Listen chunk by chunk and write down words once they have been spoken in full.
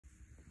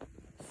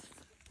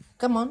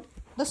Come on.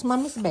 That's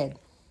mommy's bed.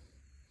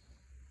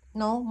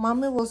 No,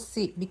 mommy will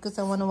sit because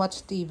I want to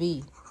watch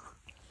TV.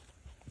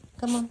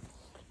 Come on.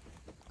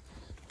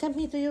 Come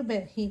here to your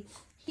bed. He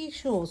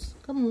shows.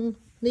 Come on.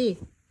 There.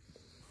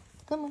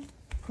 Come on.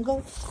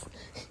 Go.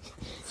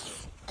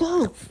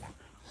 Go.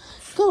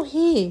 Go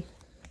here.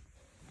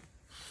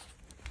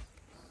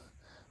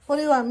 What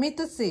do you want me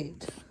to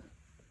sit?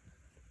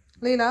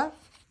 Leela,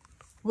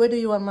 where do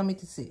you want mommy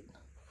to sit?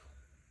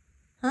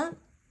 Huh?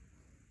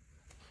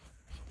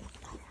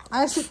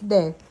 I sit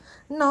there.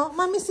 No,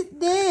 mommy sit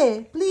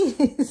there,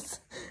 please.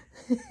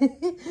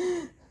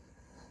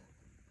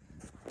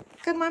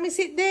 Can mommy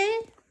sit there?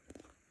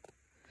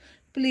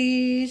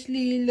 Please,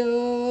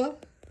 Leela.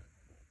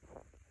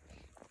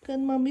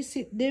 Can mommy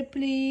sit there,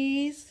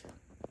 please?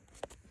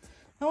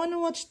 I want to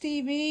watch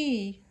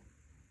TV.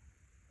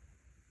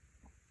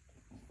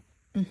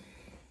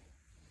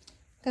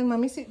 Can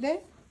mommy sit there?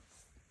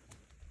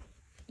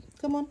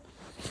 Come on.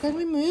 Can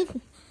we move?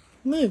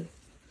 Move.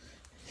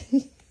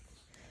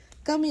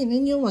 Come in, a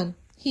new one.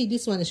 Here,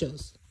 this one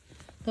shows.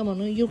 Come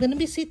on, you're gonna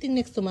be sitting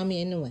next to mommy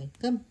anyway.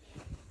 Come.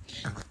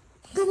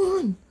 Come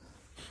on.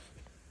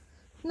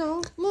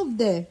 No, move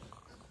there.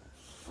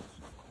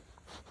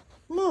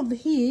 Move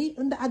here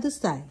on the other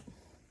side.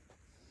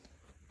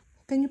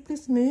 Can you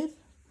please move?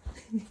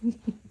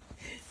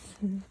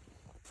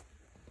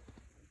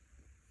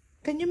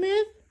 Can you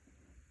move?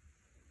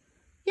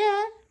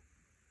 Yeah,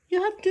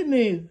 you have to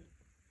move.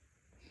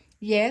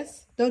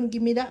 Yes, don't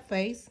give me that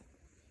face.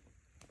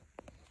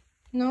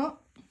 No,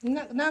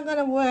 not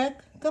gonna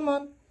work. Come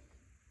on.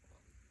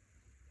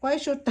 Why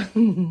is your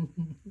tongue?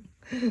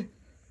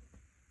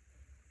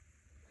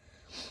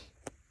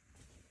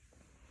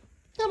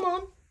 Come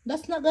on.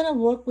 That's not gonna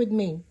work with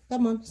me.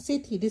 Come on,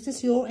 sit here. This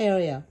is your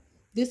area.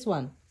 This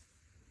one.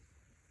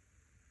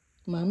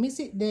 Mommy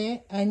sit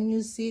there and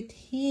you sit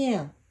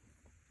here.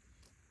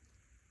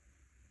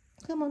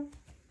 Come on.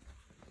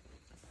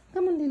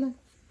 Come on, Leela.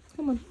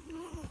 Come on.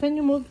 Can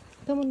you move?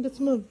 Come on, let's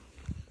move.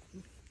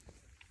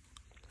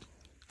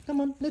 Come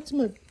on, let's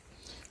move.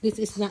 This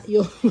is not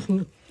your...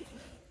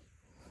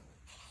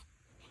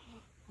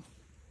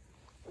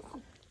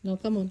 No,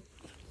 come on.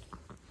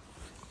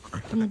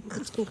 Come on,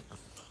 let's go.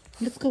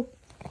 Let's go.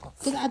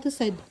 To the other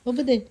side.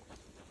 Over there.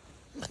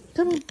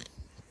 Come on.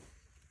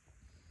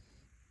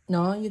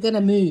 No, you're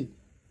gonna move.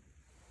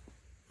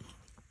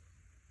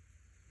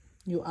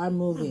 You are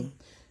moving.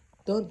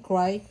 Don't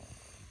cry.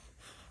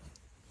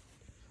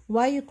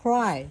 Why you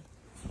cry?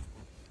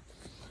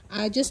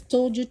 I just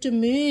told you to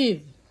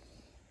move.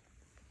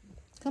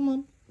 Come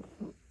on.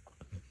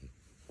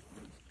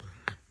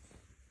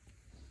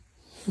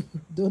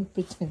 Don't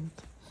pretend.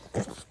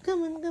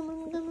 Come on, come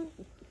on, come on.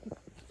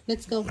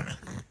 Let's go.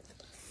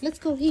 Let's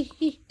go. Here,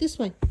 this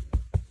way.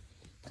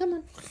 Come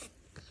on.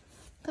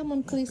 Come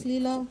on, please,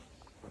 Leela.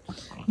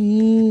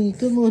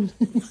 Come on.